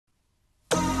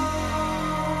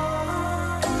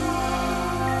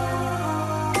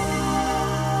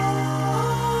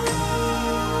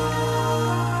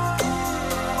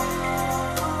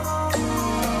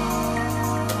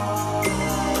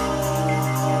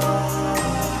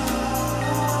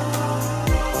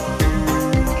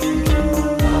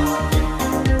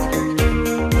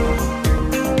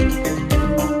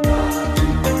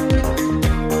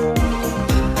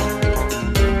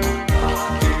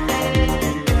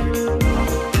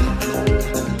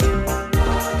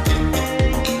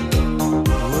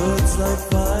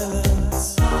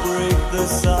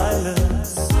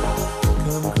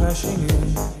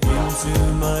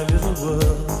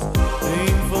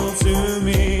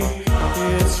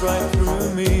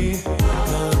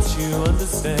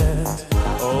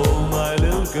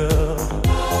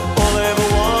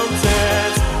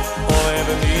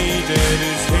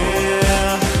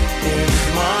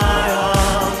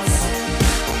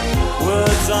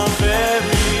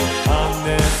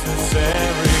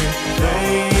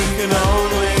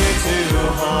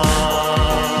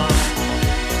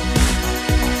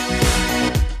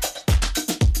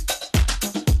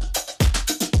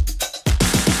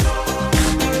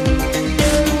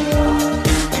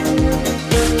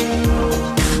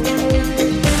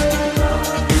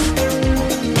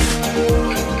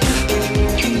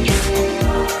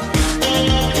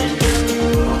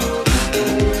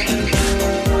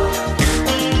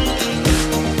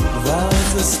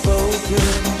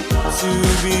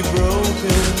be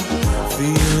broken,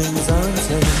 feelings are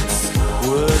intense,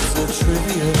 words are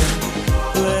trivial,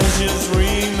 pleasures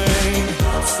remain,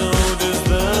 so does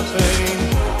the pain.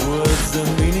 Words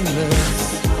are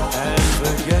meaningless and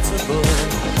forgettable.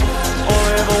 All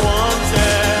I ever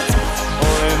wanted,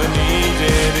 all I ever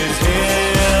needed is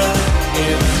here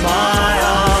in my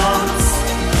arms.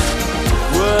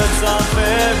 Words are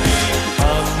very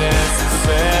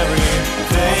unnecessary,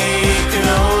 they can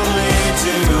only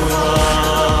do harm.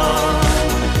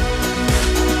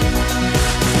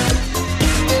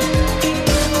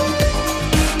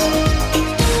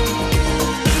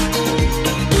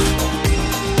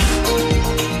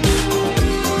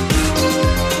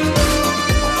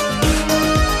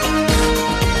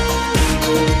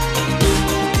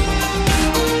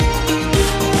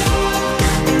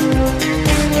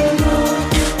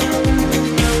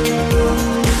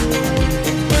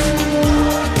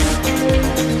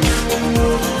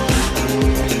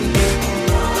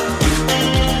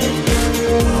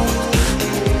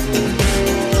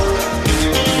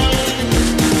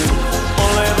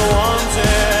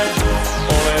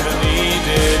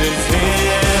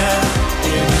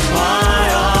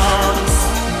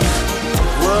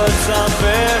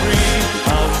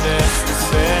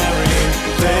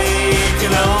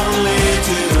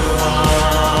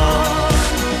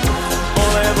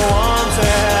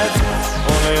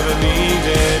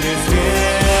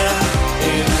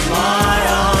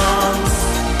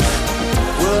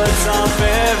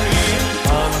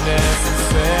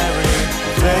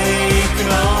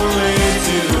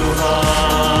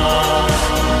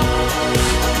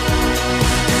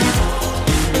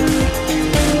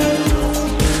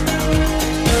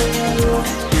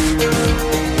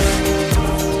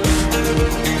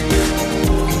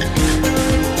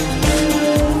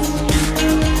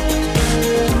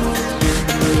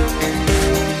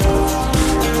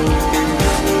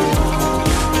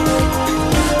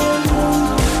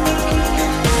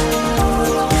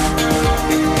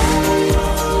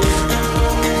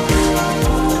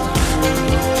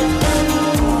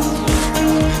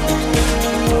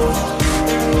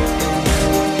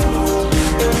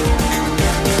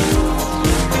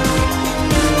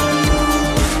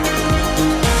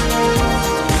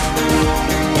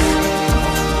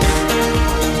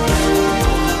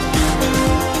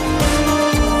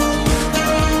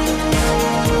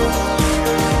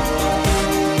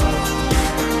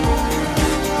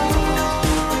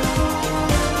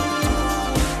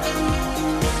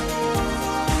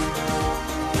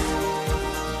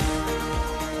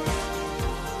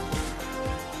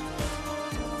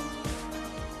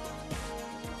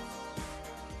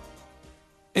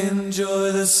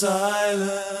 Enjoy the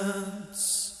silence.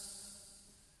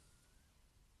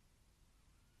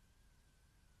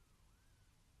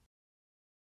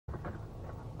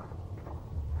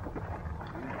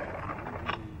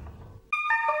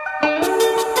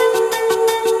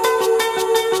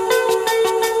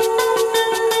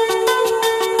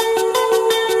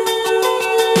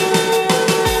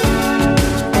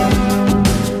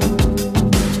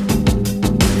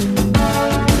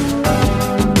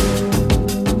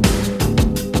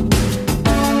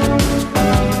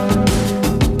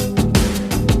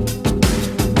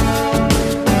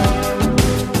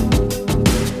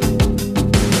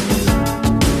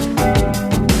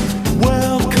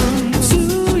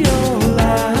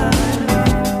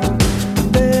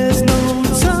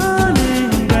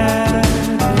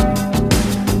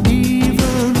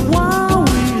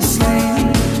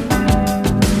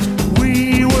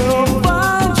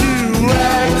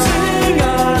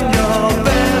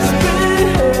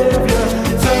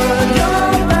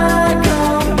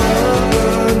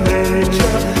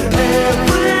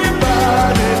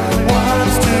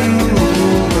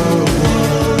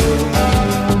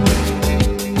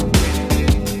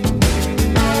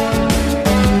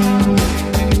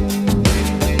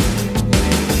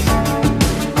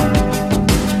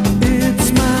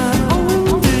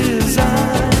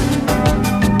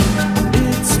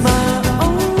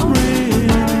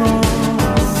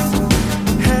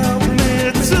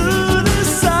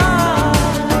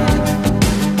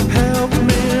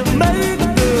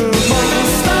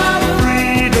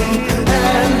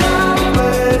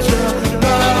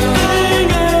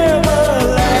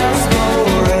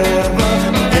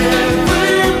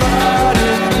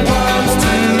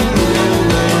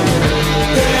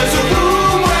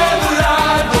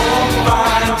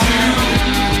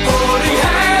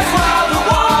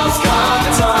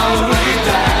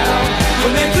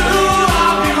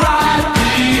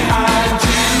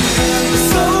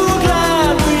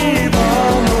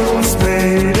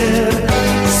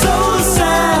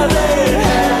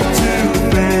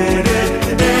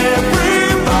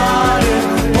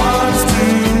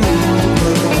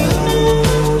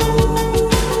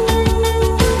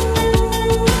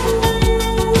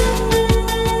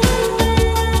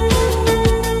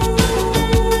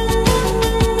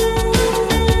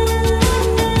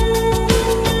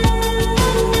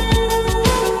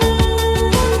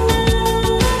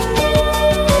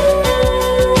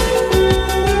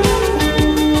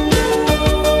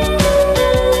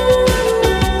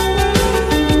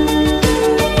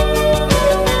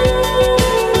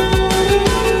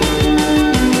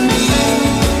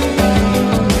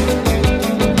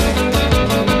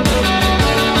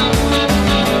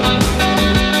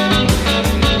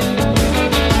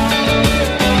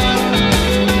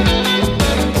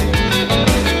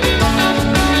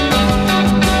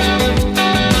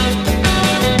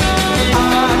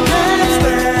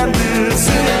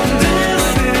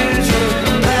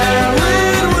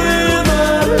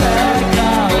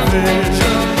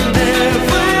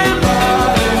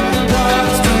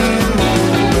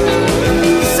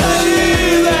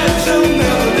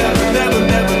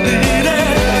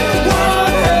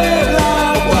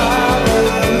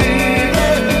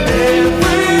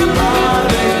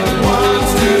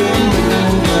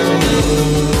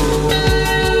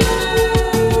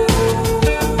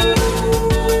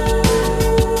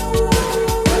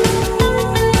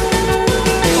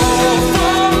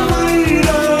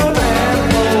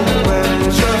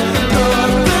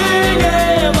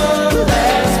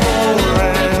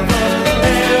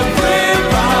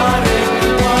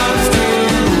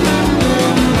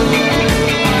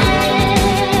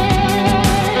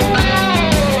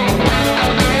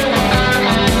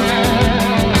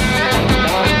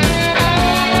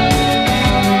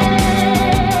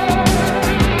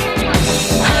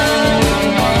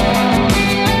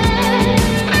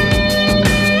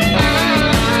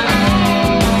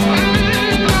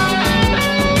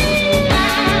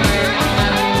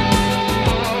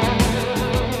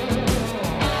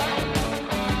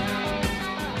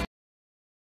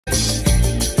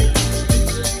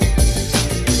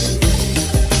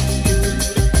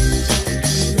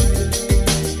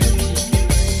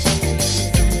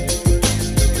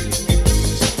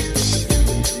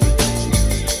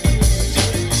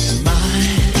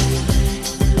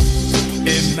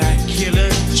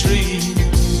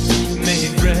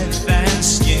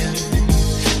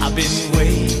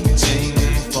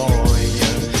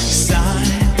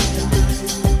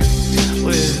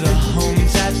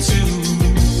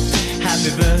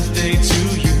 say to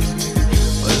you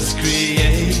was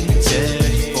created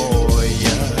for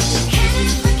you. Can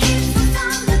you forgive the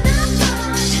fun that I've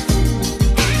done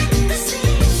and the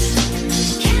sins?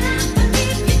 Can I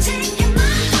believe you're taking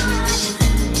my heart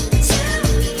to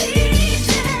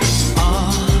pieces?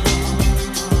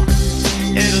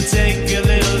 It'll take a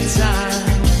little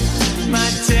time,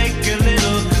 might take a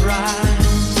little cry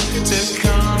to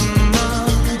come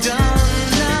undone.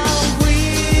 Now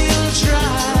we'll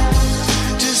try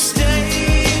to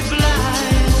stay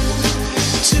blind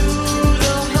to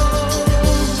the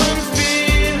hope and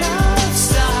fear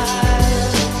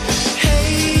outside.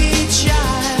 Hey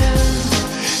child,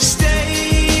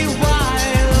 stay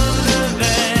wilder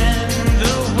than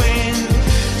the wind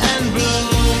and blow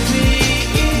me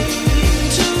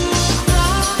into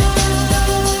cry.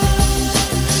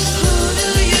 Who do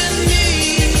you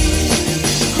need?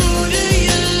 Who do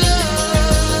you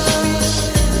love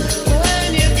when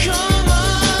you come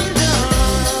undone?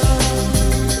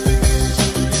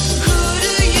 Who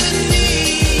do you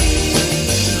need?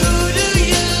 Who do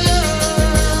you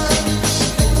love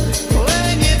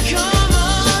when you come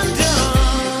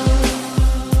undone?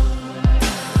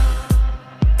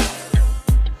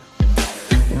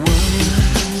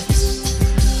 Words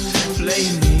play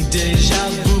me deja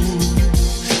vu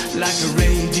like a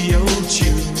radio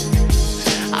tune.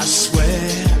 I swear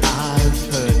I've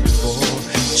heard before.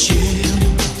 Chill,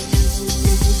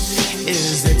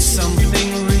 is it something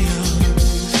real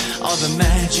or the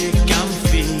magic I'm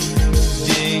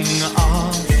feeding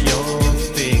off your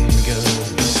fingers?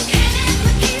 Can you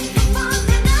forgive the fun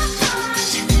that I've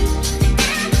done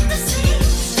and the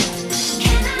sins?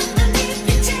 Can I believe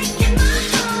you're taking my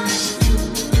heart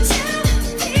to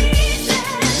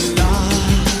pieces?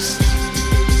 Lost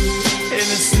in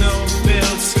a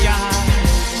snow-filled sky,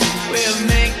 we'll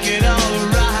make it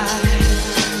alright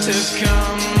to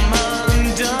come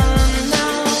undone.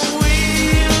 Now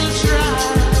we'll try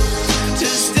to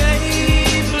stay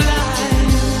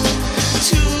blind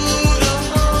to the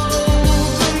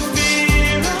hope and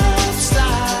fear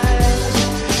outside.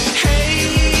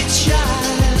 Hey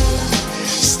child,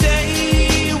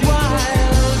 stay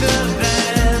wilder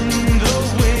than the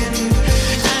wind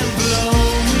and blow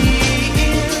me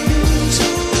into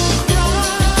cry.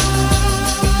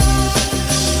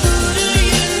 Who do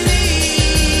you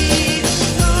need?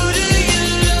 Who do you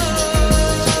love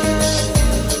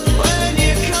when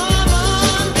you come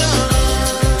undone?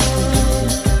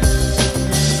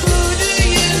 Who do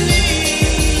you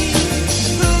need?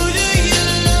 Who do you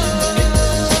love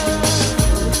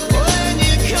when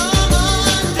you come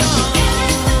undone?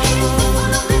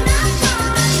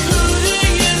 Who do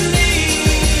you need?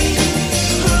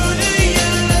 Who do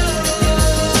you love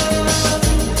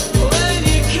when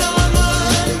you come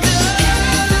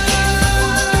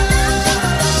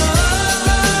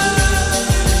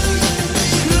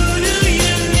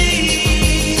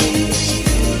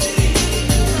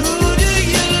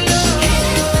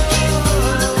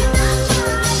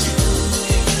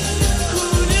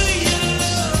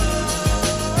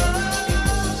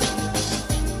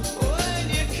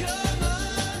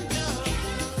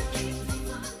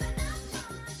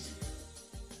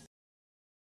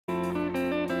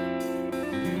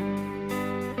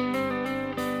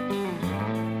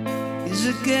Is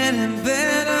it getting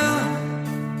better?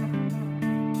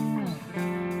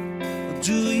 Or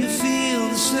do you feel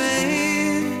the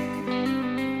same?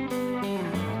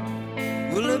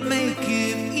 Will it make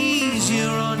it easier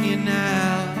on you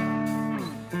now?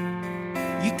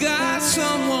 You got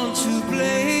someone to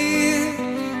blame.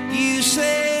 You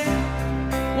say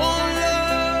one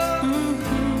love,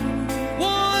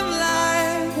 one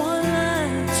life,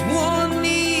 it's one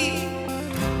need,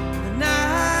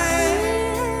 and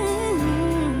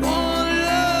one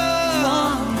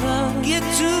love, get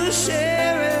to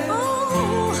share it.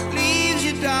 Leaves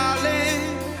you, darling.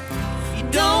 You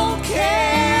don't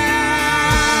care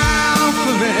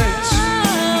for it.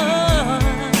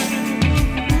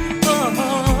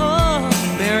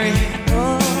 Mary,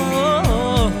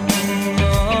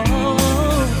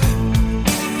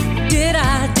 Did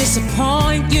I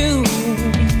disappoint you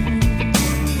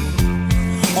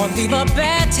or leave a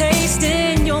bad taste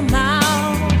in your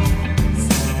mouth?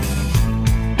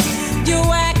 You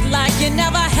act like you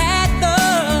never had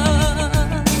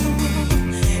love,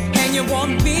 and you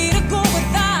want me to go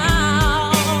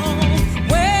without.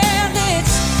 Well,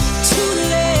 it's too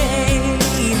late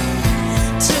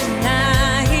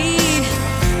tonight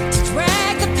to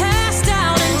drag the past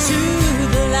out into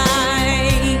the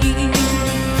light.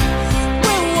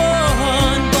 We're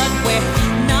one, but we're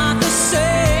not the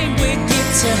same. We get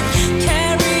to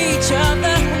carry each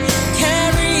other,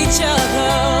 carry each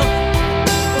other.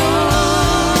 Oh,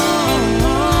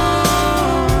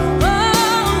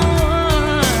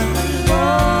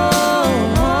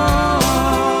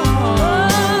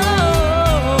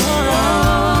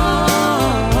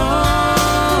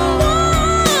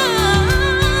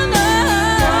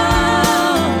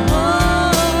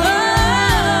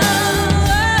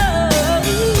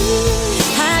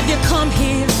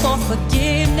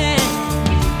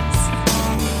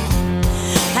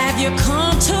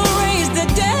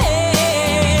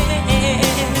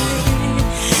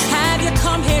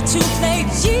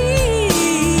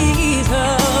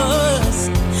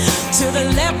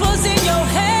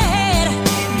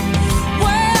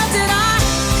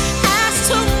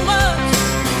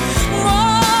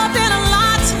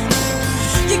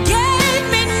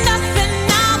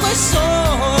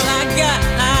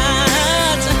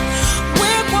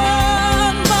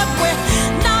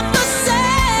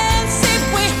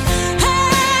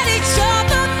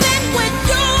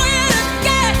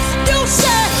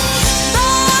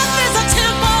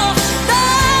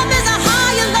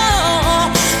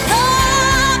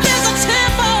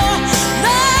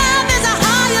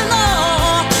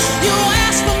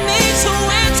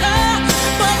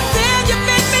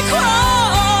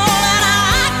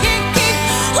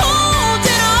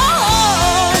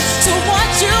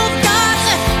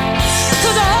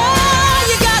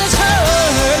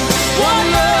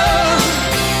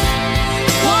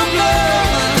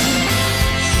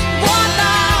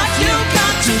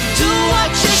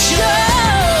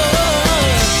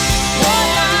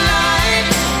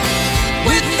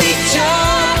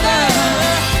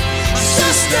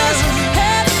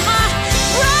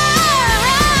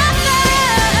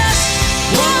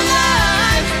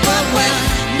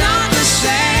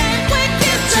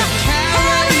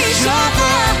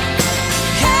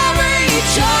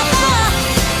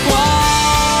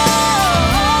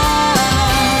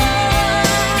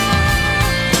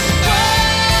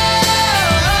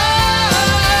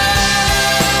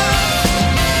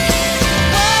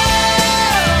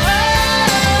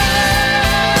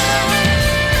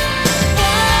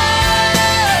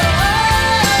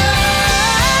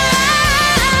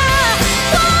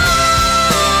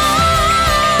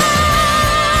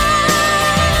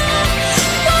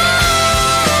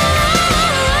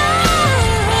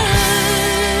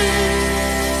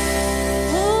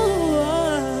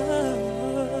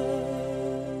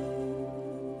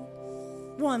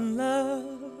 one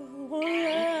love, one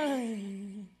life.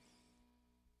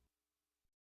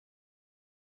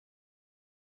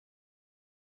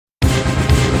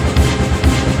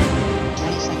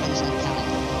 20 seconds and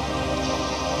counting.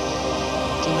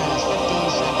 T-minus 15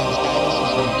 seconds, guidance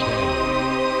is finished.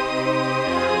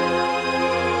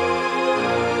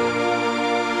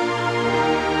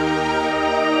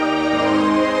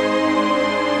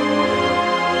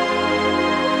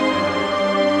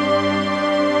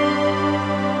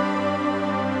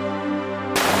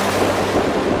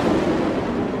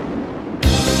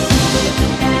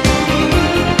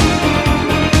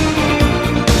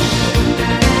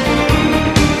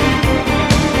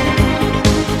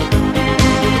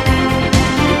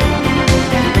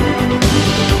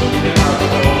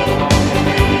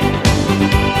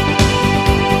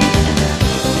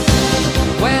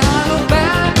 When I look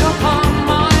back upon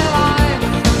my life,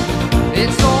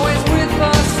 it's always with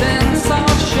a sense of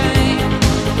shame.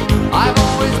 I've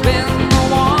always been the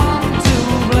one to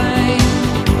blame.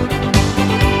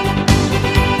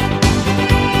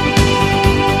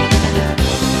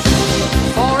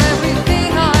 For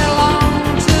everything I long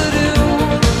to do,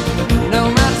 no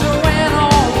matter when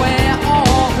or where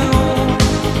or who,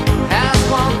 has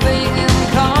one thing in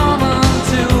common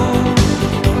too.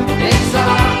 It's a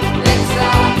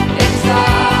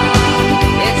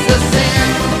sin.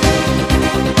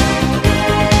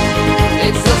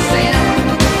 It's a sin.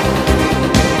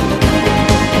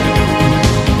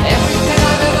 Everything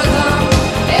I've ever done,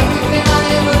 everything I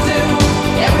ever do,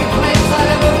 every place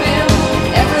I've ever been,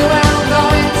 everywhere I'm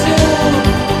going to,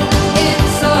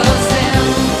 it's a sin.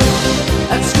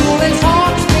 At school they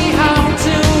taught me how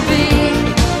to be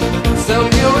so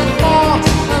pure in thought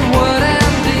and word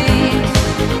and deed.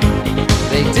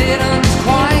 They didn't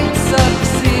quite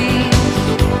succeed.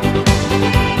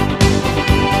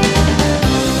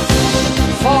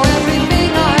 For everything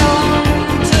I long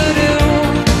to do,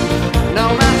 no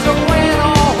matter when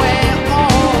or where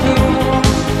or who,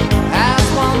 has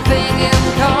one thing in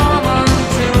common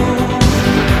too.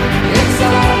 It's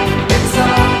a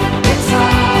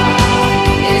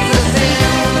sin.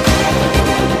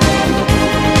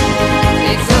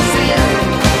 It's a sin.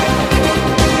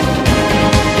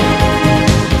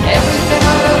 Everything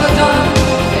I've ever done,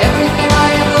 everything I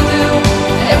ever do,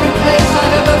 every place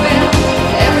I've ever been,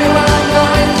 everywhere I'm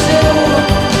going to,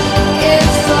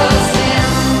 it's a sin.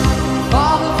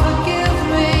 Father, forgive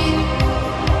me.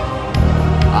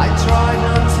 I tried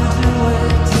not to do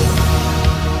it.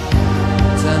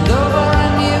 Turned over a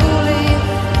new leaf,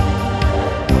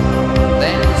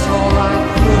 then tore right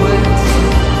through it.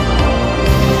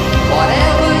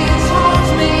 Whatever you taught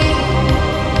me,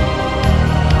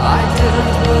 I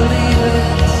didn't believe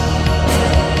it.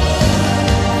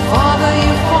 Father,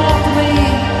 you fought me,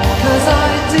 'cause I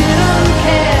didn't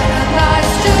care, and I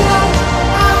still don't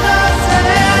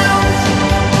understand.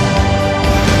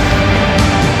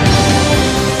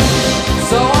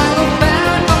 So I look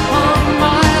back upon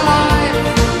my life,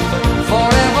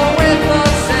 forever with a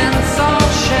sense of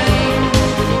shame.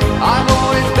 I've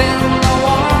always been the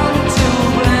one to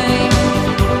blame.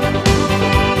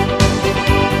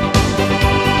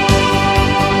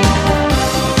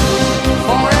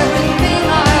 For everything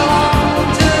I long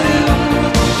to do,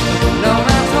 no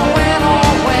matter when or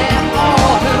where or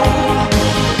who,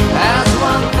 has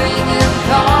one thing in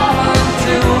common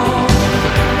too.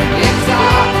 It's a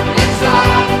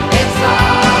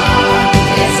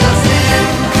sin.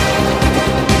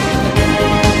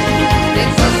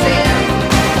 It's a sin.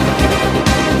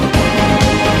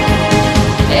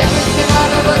 Everything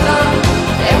I've ever done,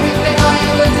 everything I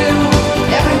ever do,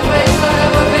 every place I've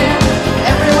ever been,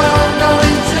 everywhere I'm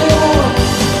going to,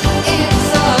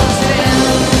 it's a sin.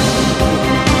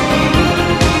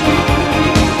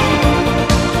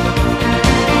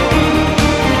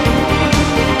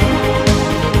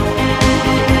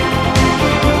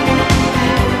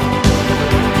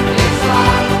 It's a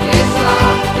sin.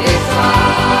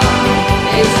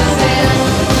 It's a sin.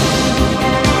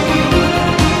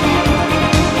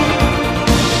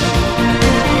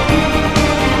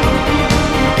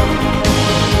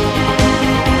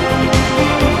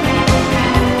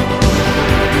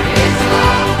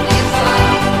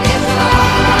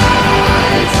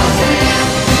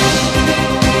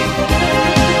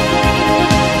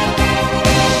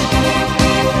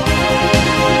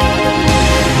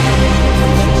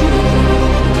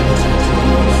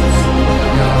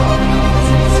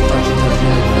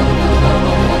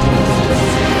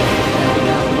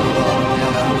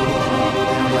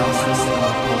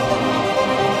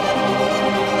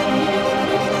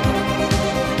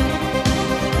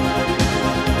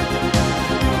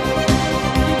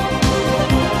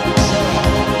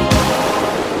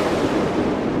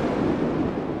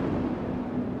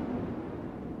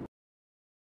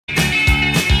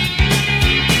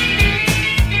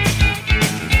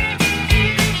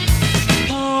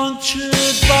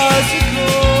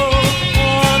 bicycle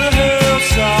on a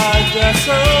hillside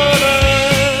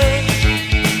desolate.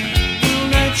 Will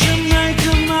nature make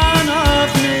a man of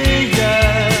me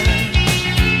yet?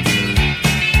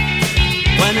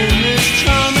 When in this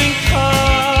charming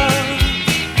car,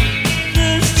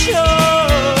 this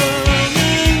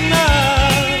charming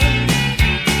man,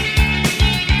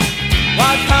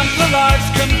 why pamper life's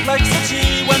complexity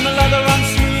when the leather runs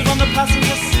smooth on the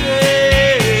passenger seat?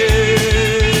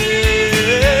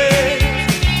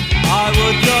 I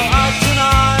would go out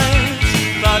tonight,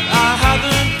 but I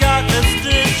haven't got a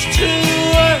stitch to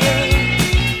wear.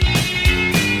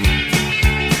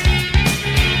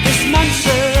 This man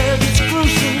said it's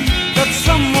gruesome that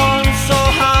someone so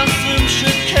handsome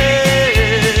should care.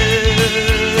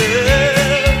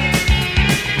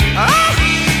 Ah!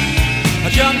 A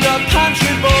jumped up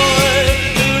country boy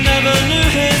who never knew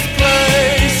his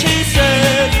place. He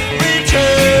said,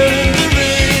 return the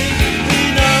ring. He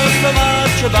knows so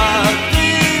much about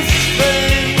these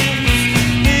things.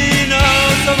 He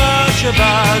knows so much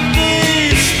about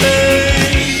these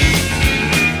things.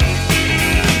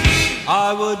 I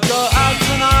would go out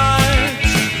tonight,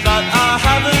 but I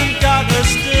haven't got a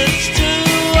stitch to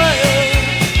wear.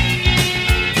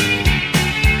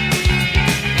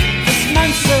 This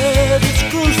man said it's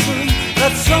gruesome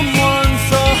that someone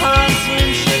so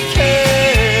handsome should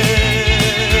care.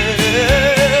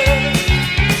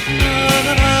 Na,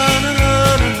 na, na, na, na,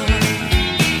 na, na.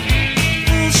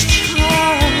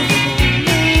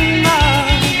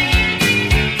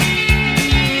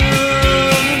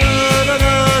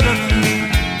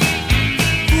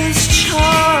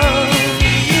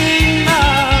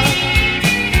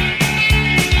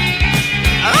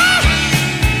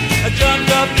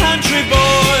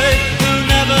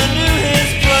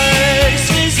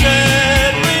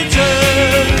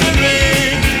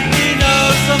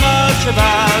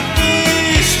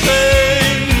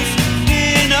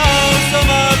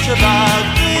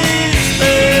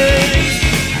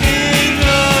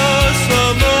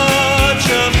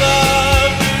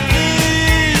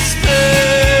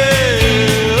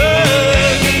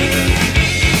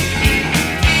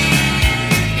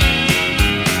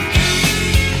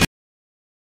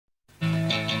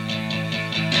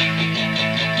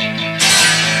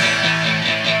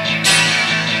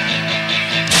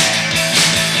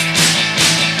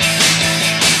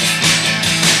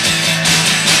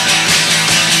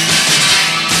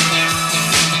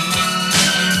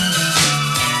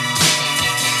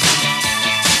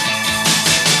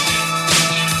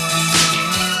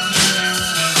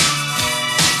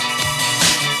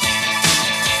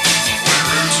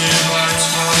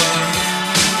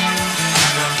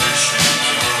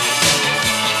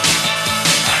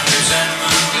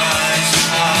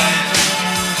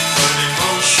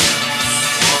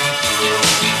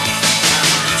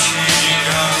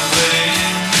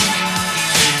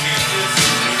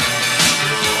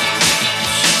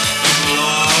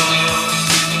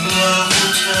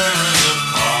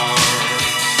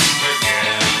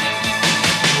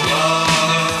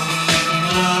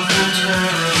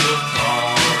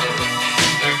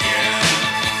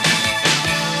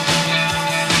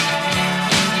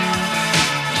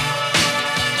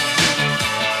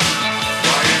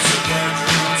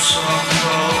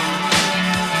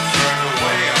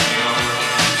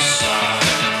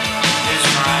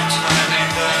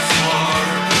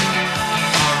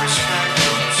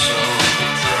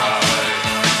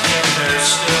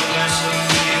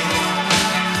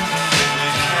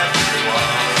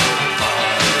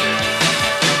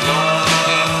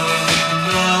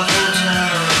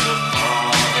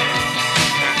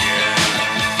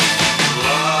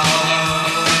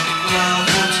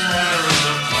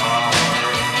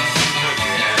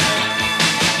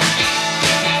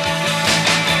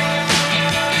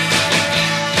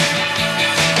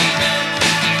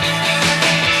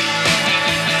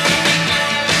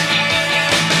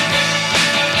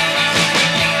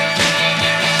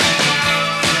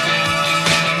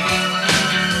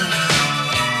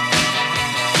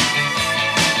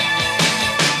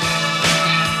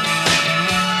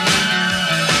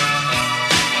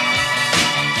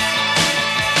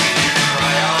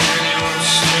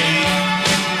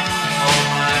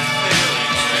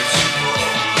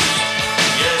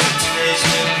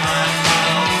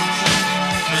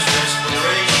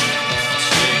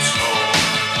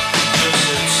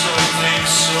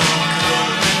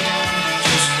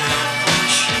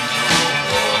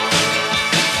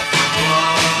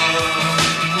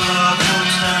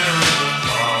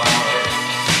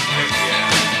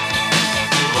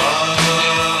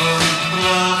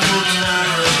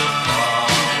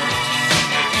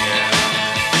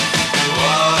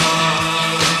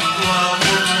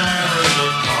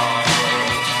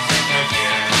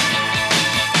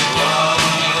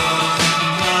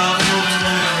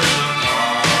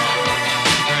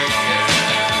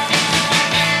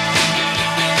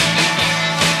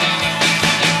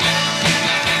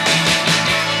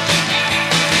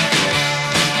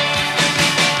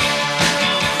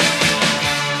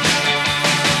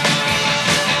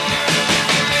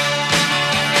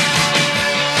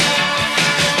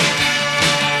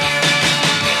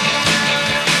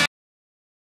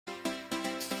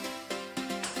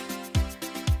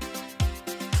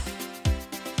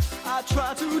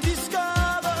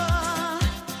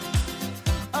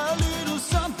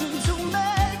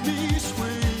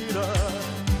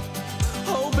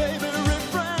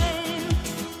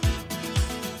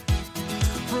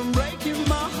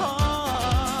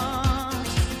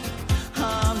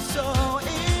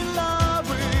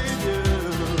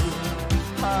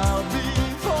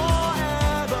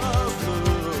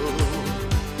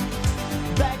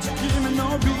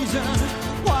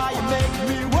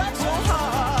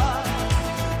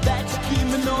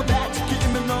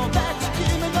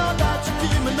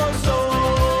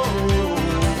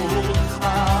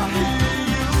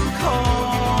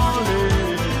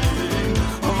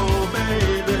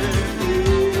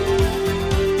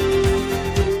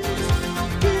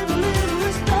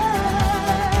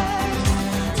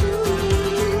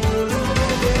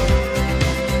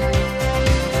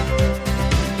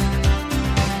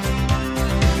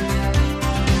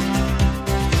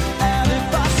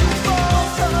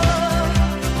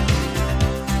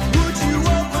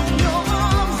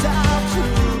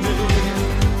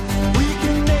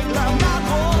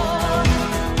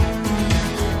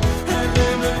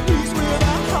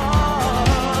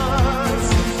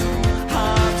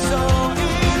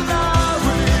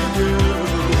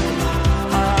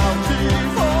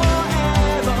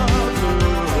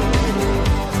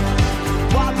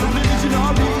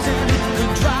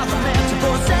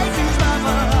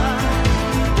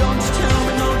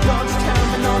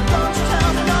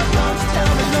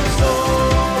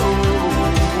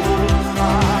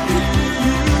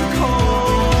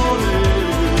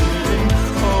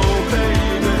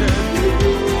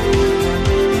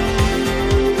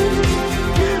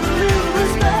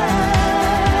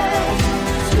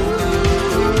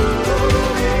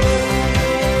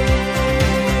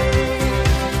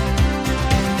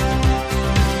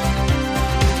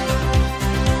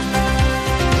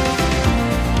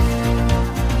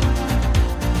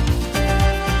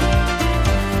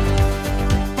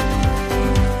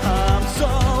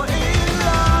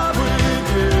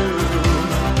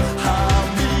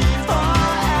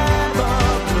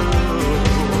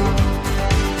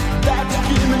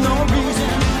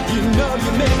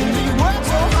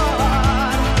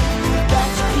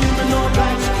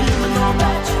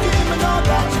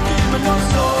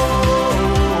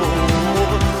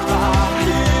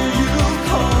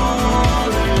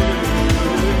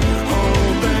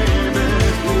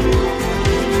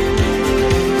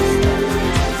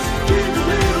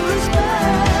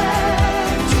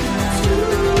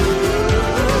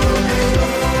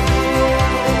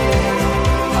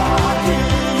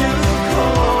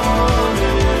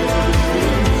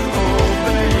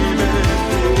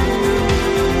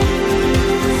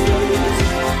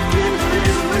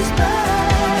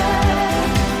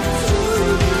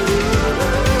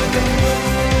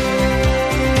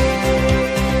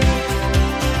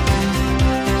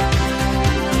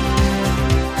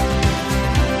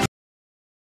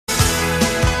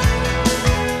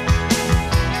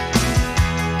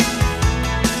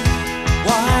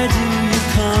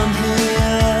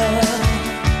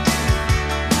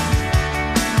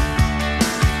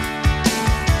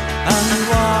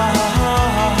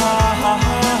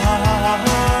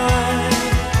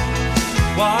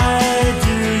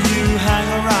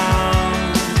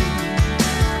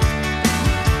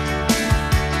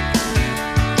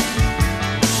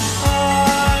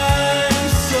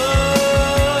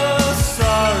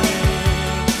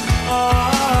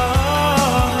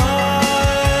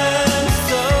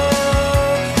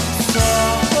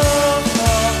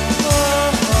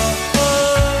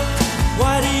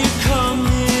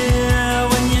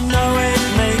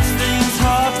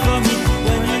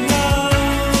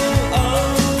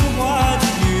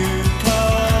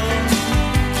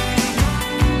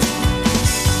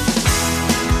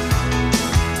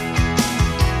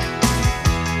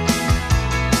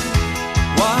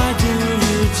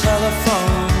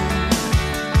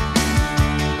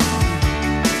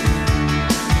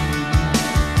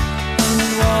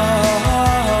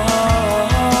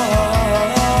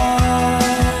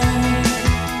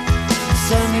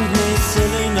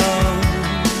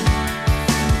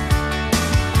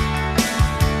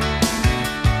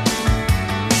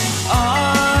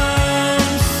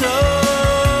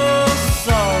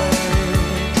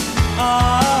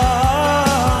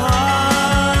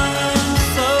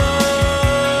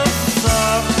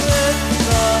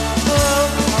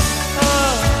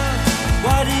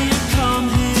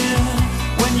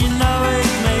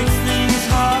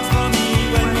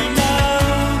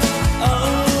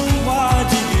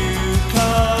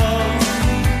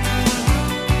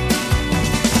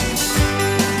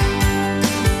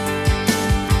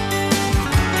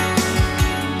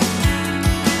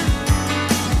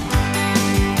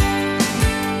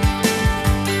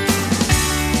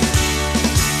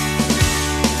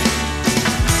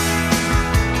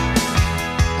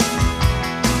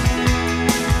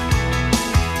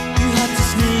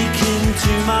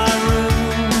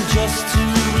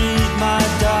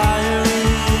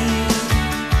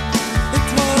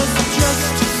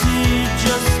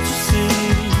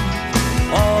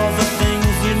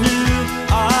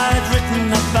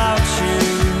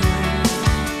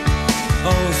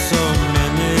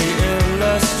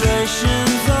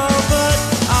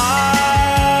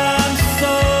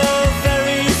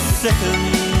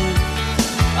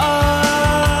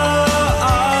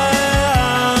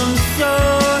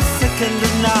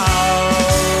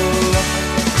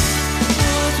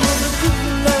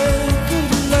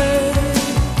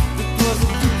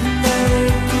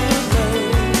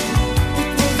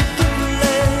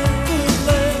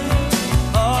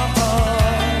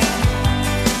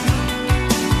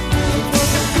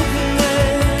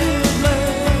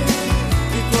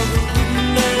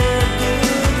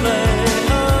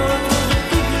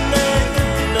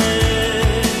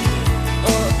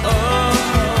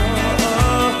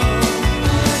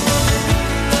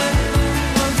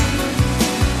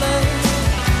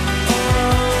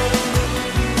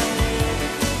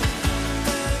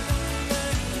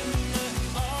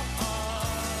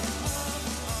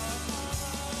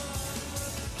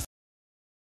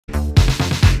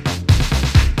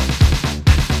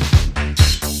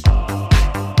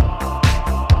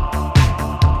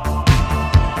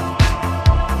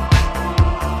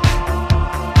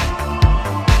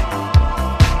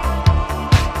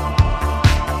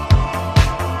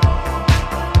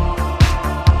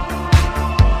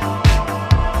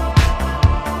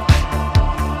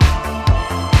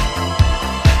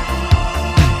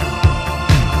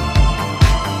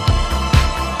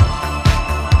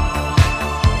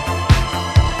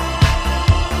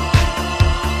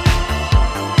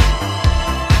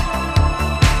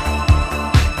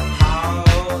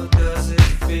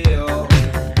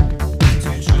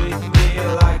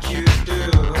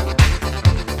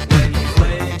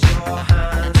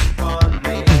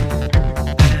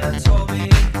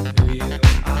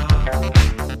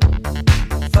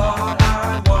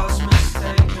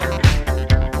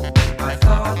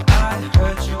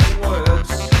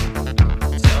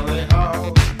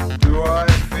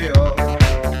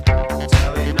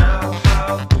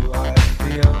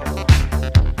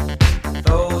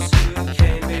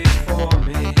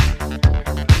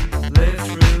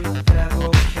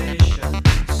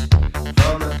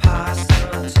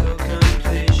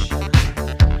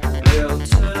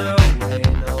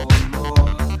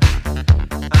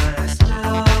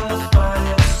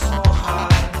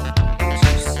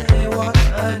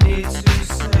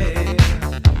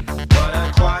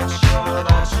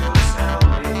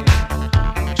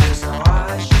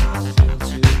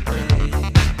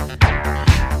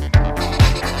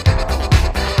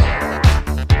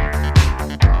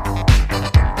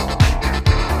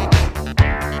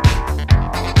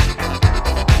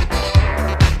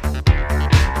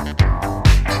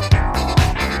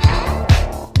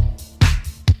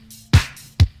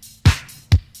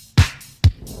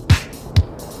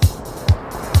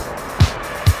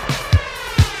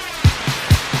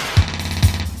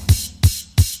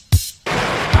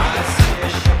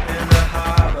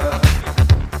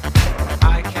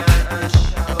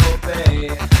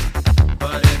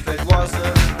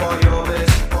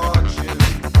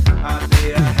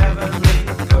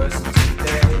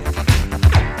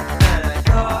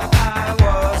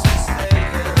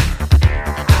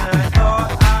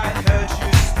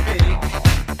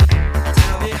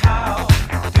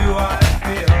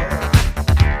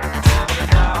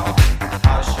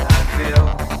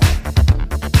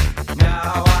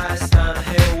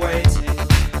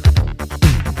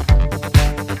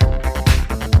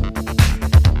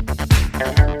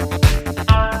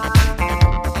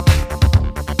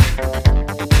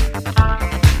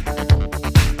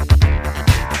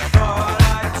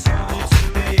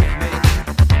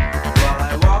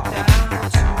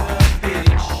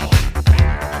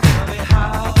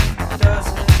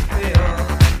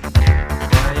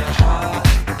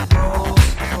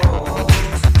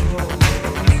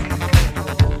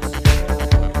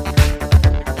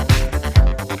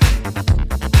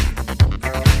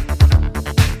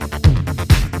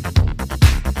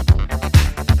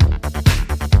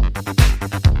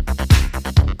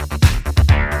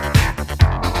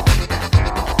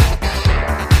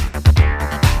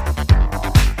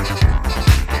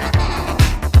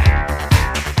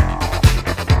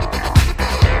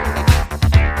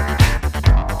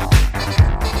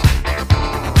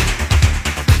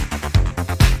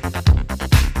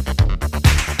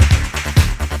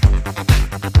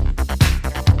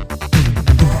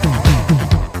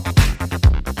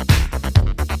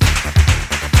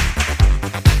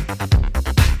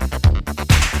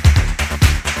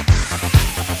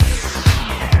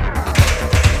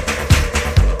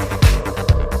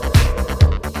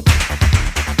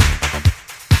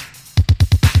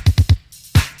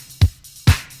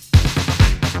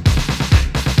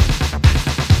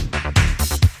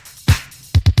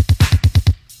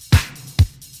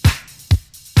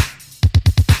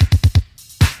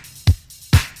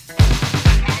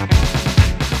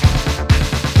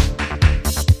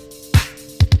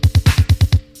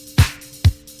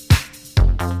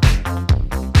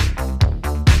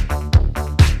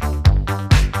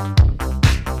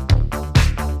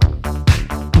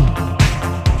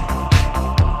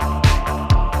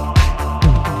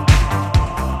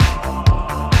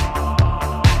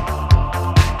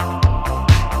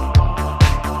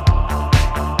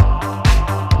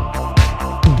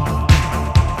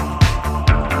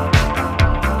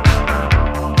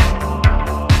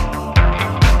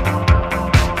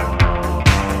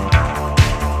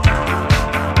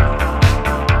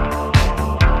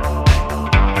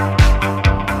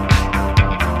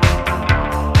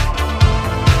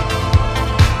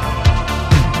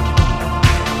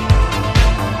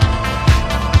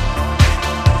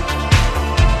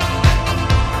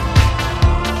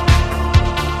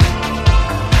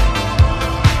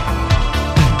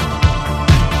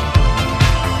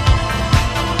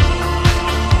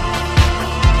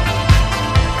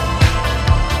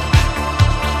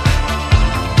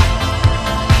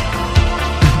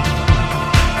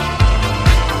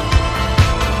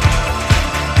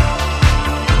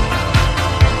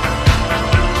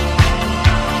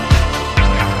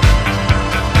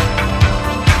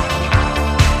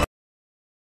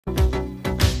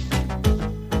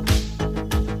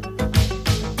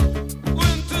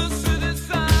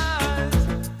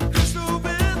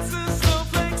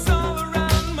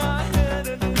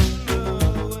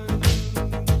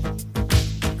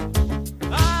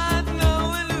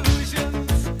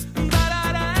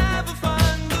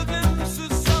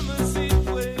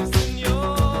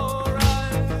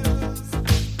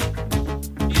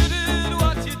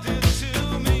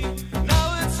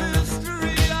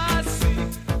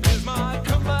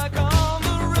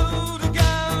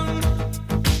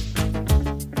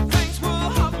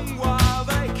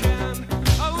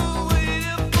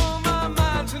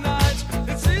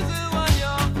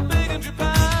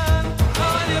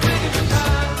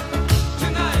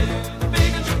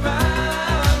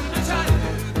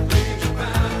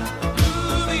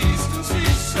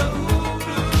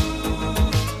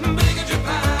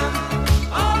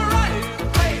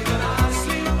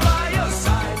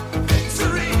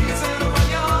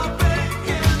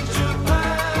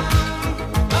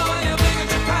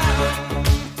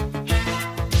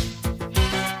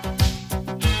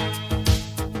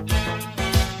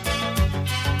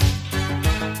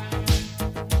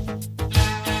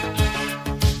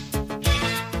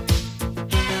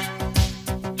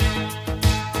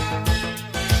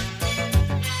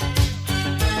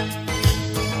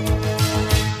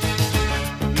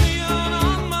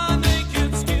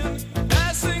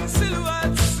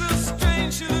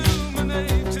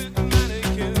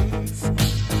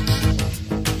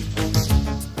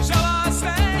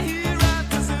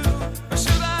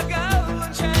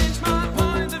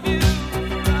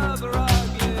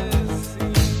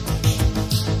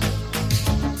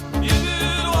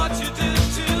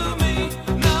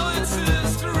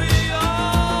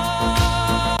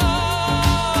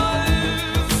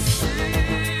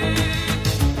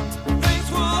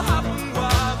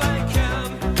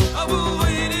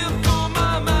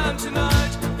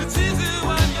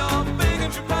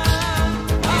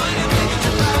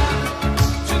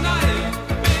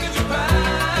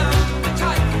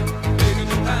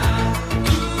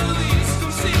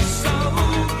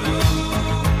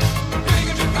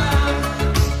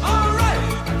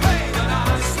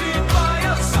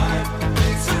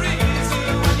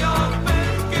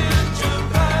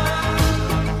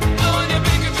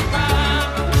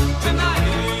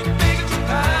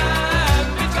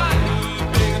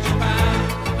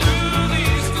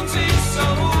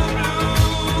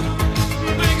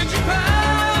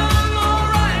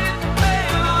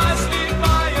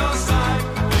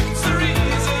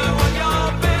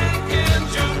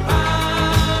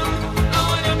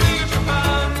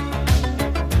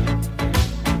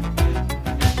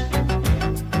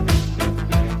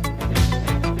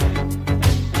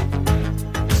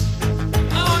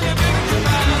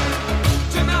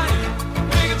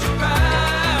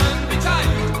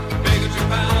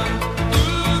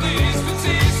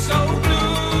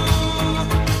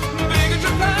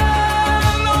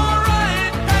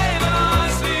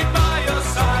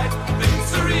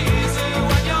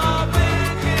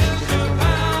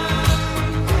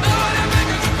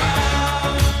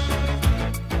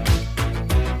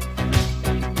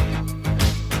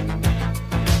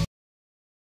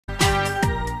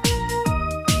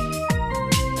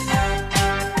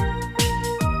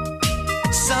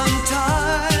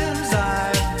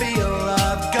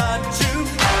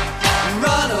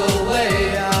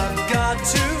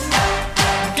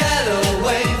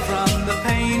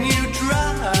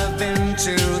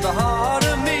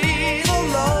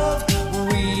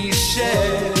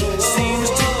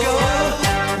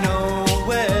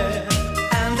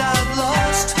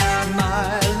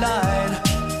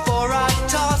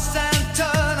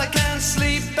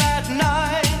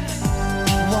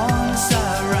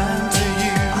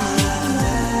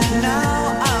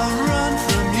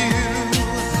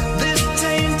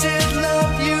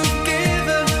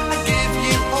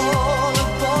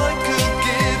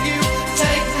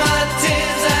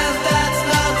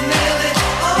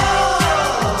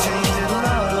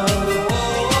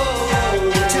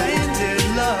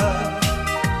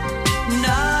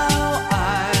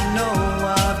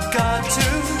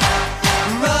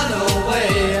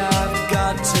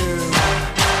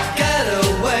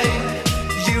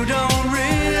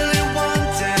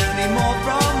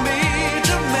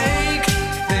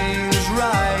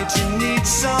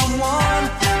 someone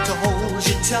to hold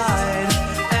you tight,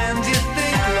 and you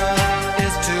think love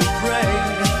is too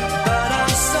great. But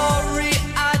I'm sorry,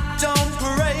 I don't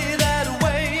pray that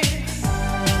way.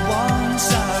 Once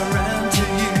I ran to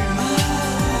you,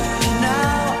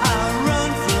 now I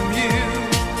run from you.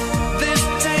 This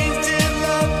tainted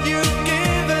love you've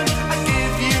given, I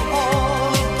give you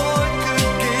all a boy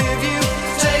could give you.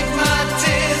 Take my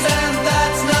tears and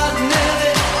that's not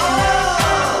nearly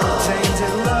all.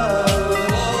 Tainted love,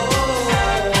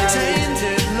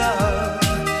 tainted love.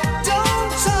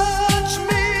 Don't touch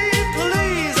me,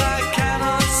 please. I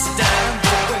cannot stand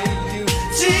the way you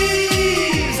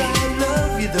tease. I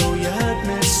love you though you hurt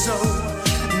me so.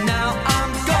 Now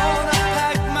I'm gonna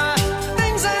pack my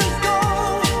things and go.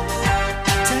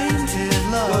 Tainted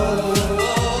love,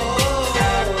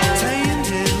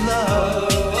 tainted love,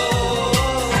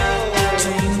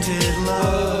 tainted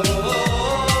love,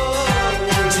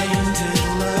 tainted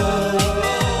love.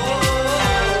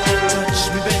 Touch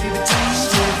me, baby,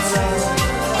 tainted love.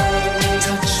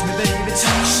 Touch me, baby,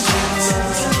 tainted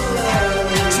love.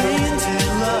 Tainted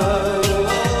love,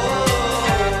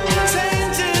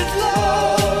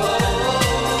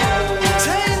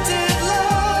 tainted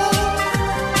love,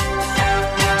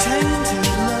 tainted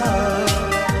love,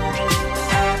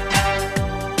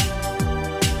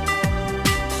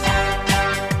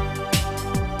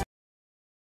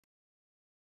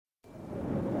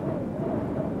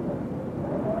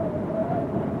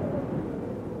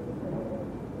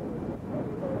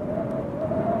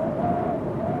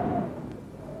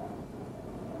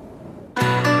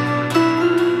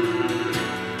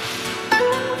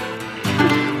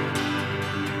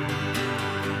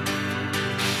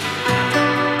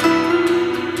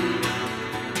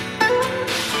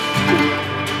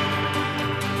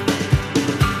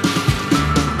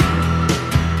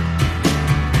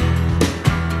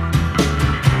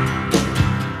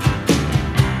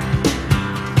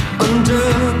 Under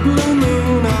blue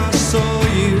moon I saw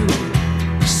you.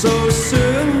 So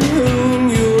soon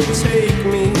you'll take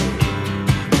me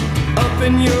up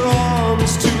in your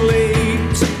arms, too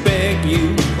late to beg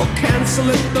you or cancel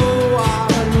it, though I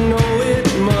know it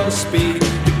must be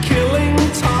the killing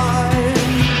time.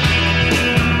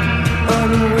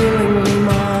 Unwillingly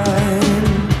mine.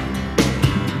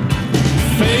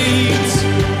 Fate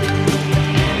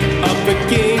up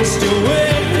against your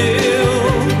will,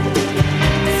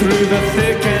 through the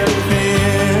thick and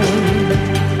thin.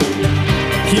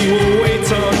 He will wait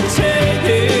until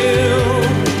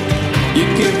you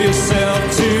give yourself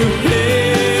to him.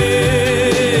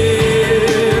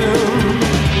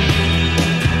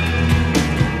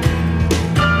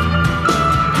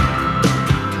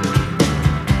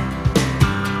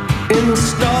 In the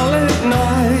starlit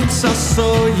nights I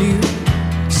saw you,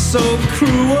 so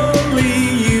cruelly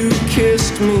you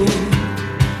kissed me.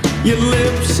 Your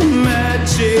lips a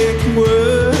magic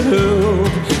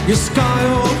world, your sky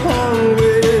all hung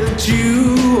with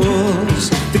jewels.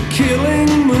 The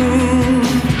killing moon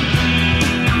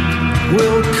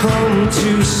will come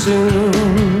too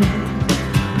soon.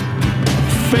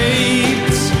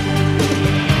 Fate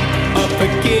up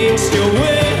against your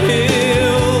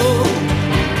will,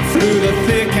 through the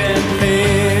thick and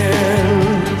thin.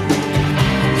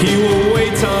 He will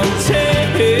wait until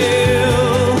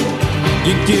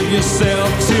you give yourself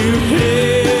to him.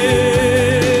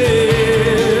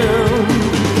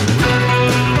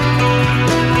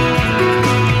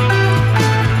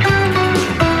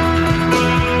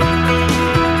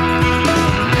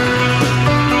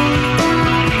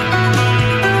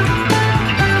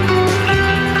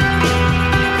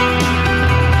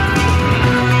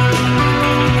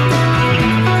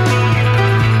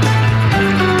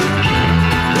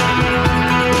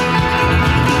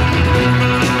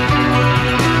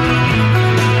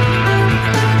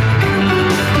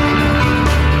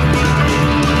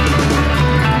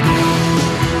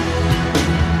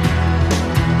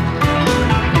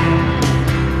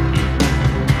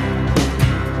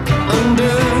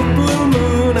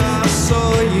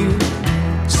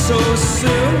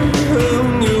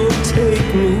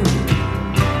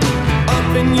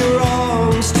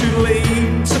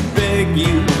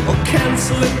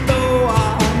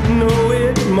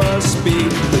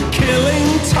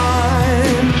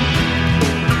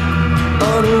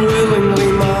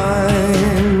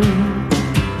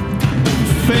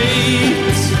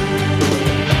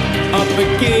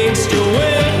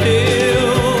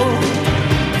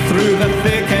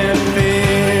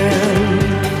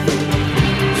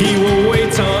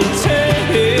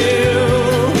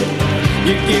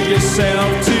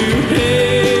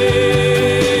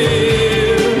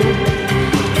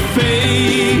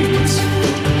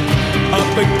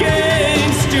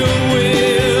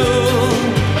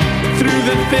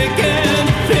 thick and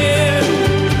thin.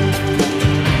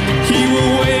 He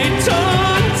will wait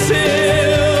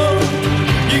until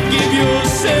you give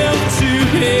yourself to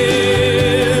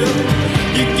him.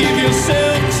 You give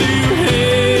yourself to him.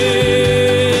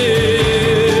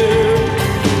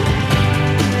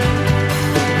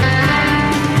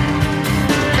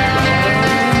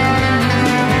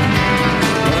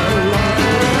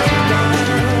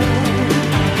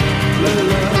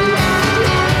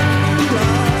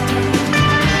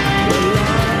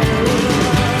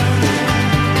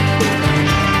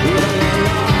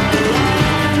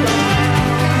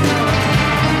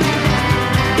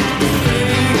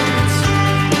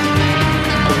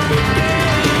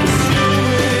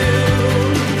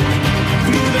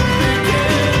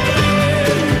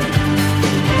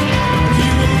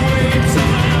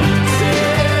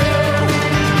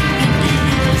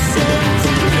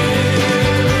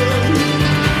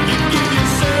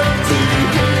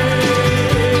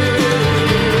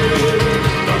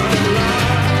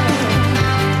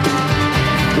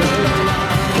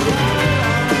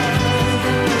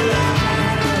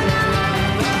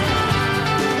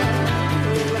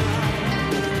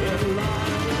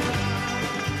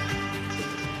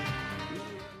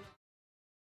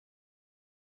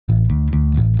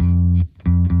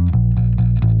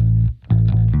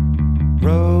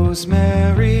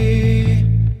 Rosemary,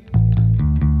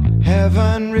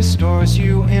 heaven restores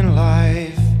you in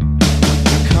life.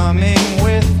 You're coming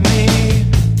with me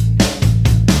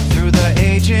through the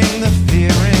aging, the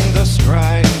fearing, the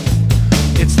strife.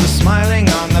 It's the smiling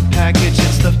on the package,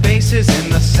 it's the faces in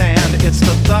the sand. It's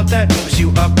the thought that moves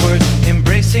you upward,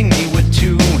 embracing me with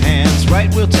two hands.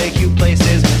 Right, we'll take you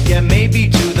places, yeah, maybe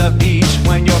to the beach.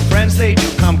 When your friends, they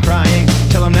do come crying,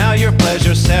 tell them now your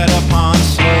pleasure's set upon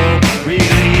slow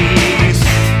release.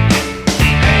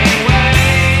 Hey,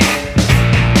 wait.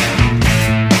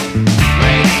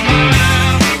 Great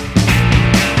smile,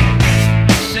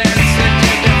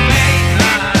 sensitive to fate,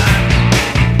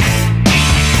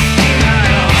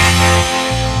 denial.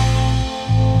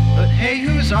 But hey,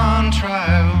 who's on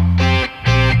trial?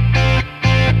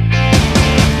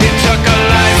 It took a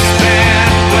lifespan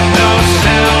with no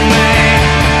cellmate,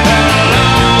 a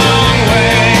long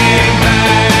way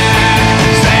back.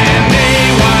 Sandy,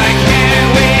 why can't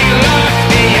we look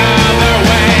the other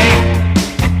way?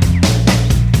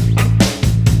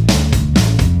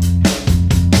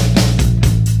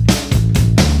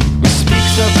 We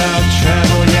speaks about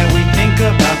travel, yeah, we think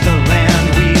about the land.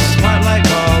 We smart like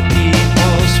all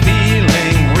peoples,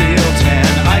 feeling real tan.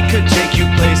 I could take you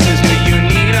places, do you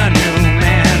need a new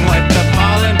man? Wipe the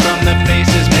pollen from the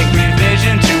faces, make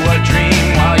revision to a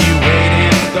dream while you wait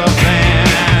in the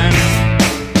van.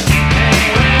 Hey,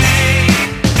 wait.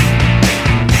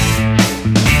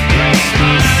 Great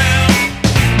smile,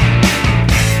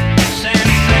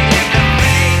 sensitive to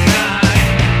fate,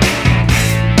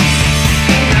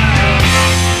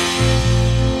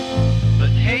 but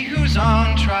hey, who's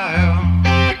on trial?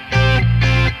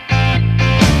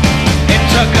 It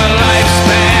took a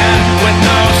lifespan with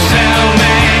no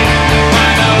cellmate,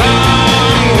 quite a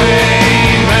long way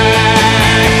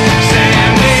back.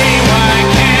 Sandy, why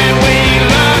can't we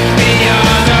look the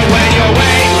other way? You're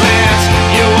weightless,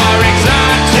 you are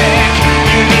exotic,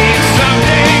 you need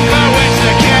something for which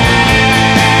to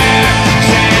care.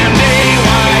 Sandy,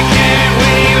 why can't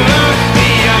we look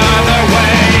the other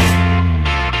way?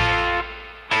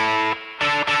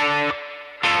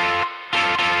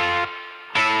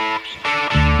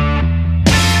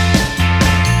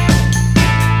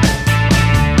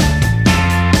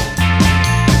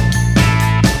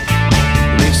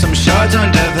 Leave some shards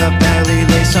under the belly,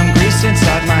 lay some grease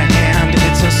inside my hand.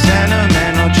 It's a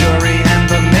sentimental jury and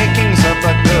the makings of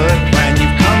a good plan.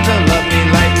 You've come to love me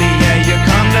lightly, yeah, you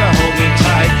come to hold me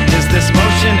tight. Is this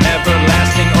motion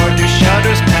everlasting or do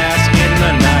shudders pass in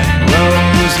the night?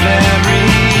 Rosemary,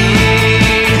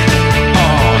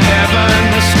 all heaven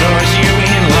restores you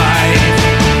in life.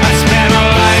 I spent a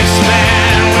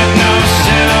lifespan with no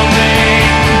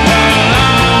cellmate, a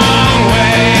long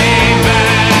way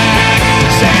back.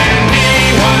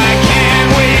 Sandy, why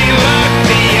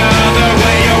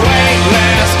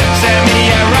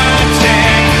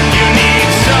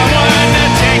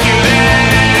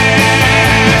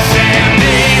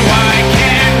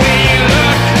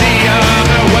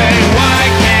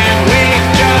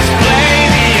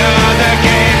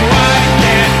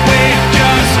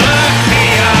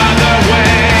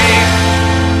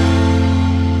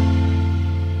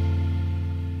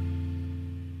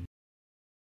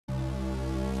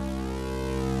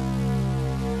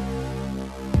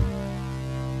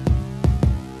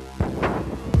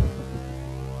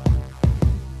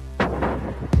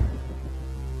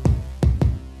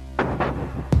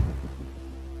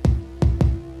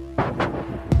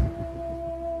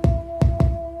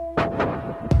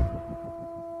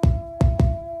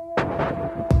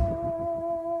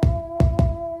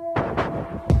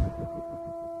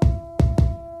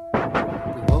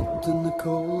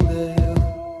cold air.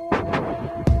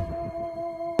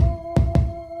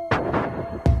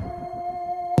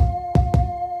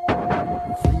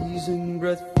 Freezing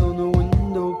breath on a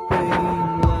window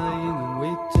pane, lying and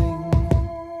waiting.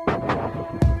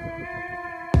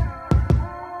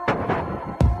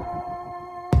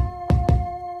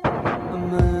 A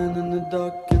man in the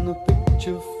dark in a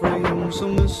picture frame, so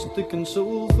mystic and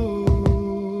soulful.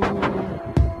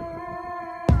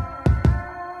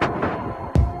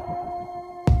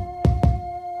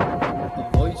 A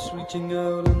voice reaching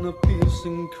out in a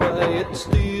piercing cry, it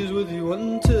stays with you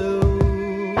until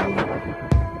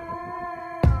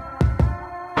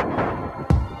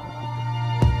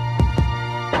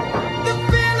the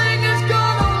feeling is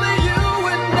gone, only you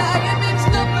and I. It means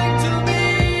nothing to me.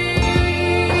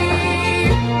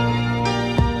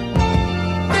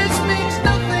 This means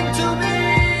nothing to me.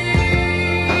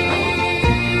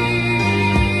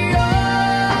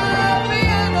 Oh,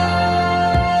 Vienna.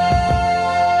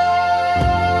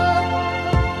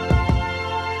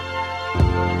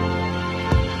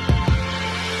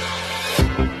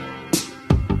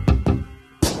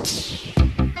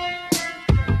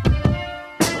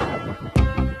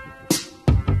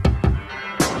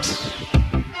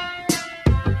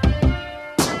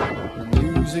 The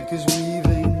music is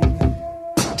weaving.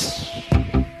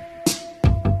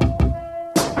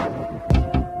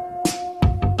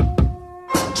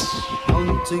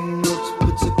 Haunting notes,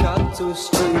 pizzicato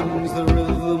strings, the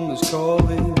rhythm is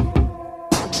calling.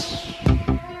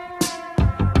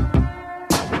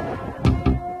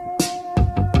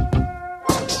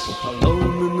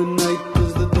 Alone in the night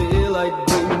as the daylight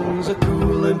brings a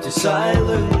cool empty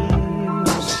silence.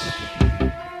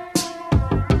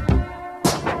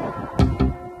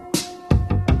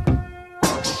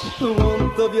 The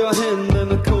warmth of your hand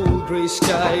and a cold grey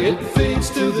sky, it fades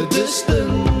to the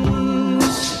distance.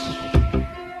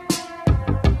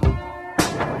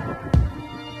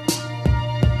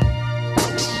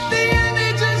 The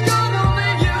image is gone,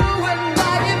 only you and I.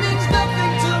 It means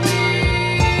nothing to me.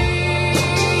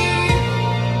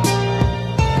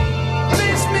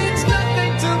 This means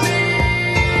nothing to me.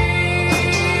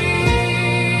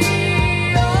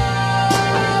 Oh,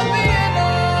 Vienna.